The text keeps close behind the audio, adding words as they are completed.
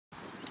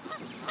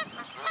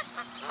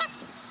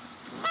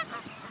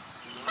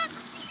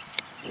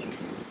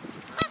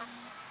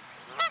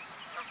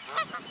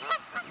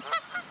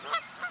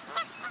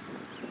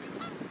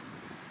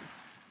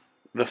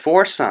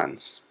4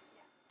 sons.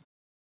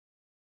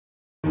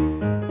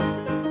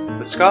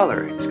 The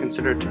scholar is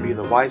considered to be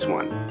the wise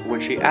one.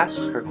 When she asks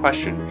her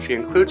question, she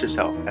includes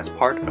herself as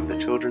part of the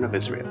children of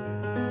Israel.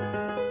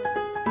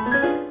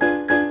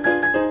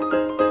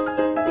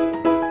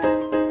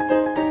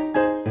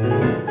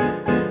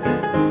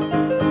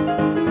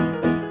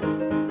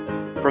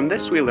 From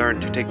this we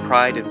learn to take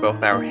pride in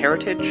both our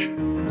heritage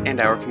and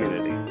our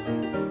community.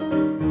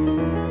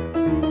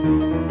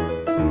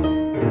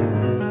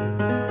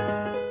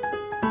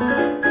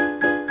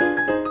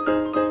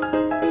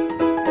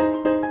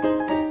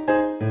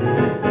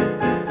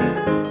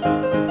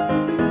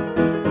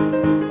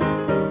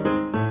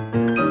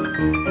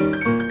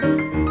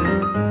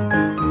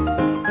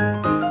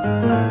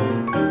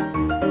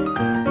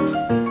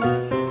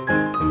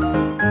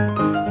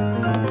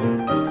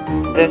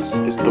 This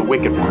is the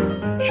wicked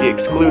one. She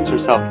excludes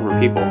herself from her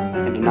people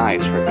and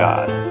denies her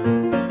God.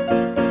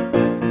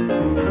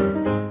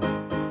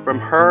 From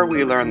her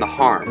we learn the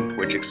harm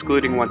which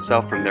excluding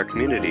oneself from their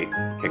community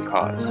can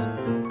cause.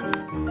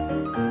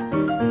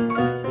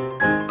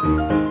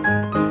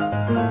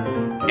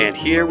 And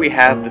here we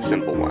have the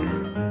simple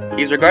one.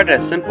 He is regarded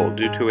as simple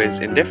due to his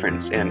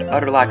indifference and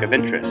utter lack of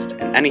interest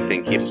in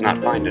anything he does not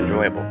find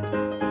enjoyable.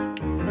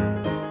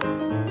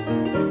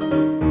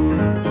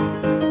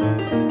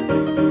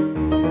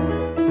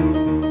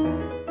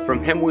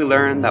 From him we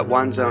learn that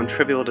one's own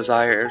trivial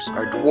desires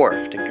are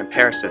dwarfed in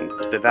comparison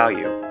to the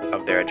value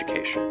of their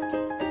education.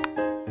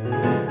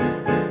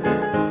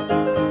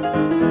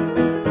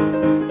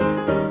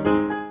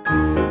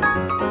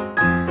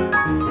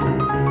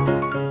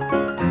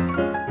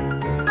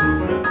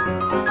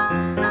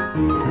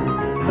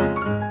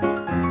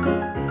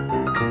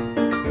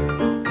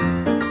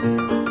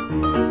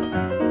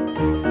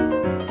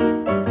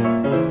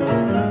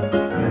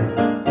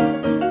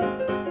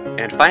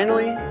 And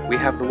finally, we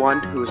have the one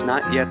who is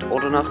not yet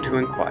old enough to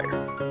inquire.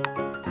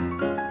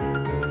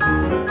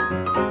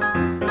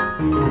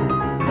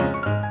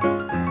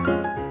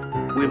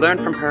 We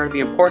learn from her the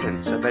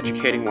importance of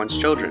educating one's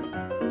children,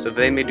 so that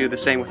they may do the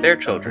same with their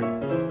children,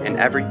 and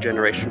every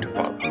generation to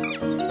follow.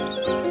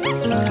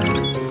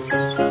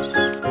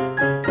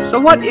 So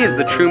what is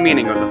the true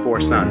meaning of the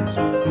 4 sons?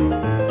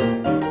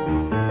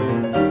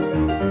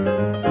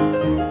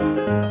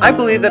 I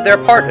believe that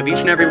they're part of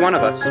each and every one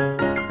of us.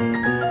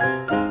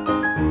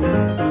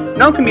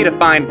 None can be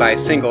defined by a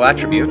single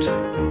attribute.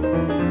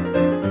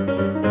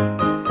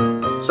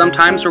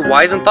 Sometimes we're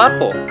wise and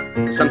thoughtful.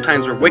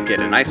 Sometimes we're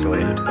wicked and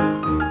isolated.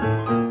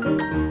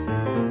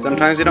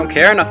 Sometimes we don't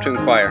care enough to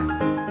inquire.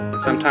 And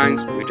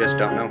sometimes we just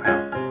don't know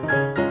how.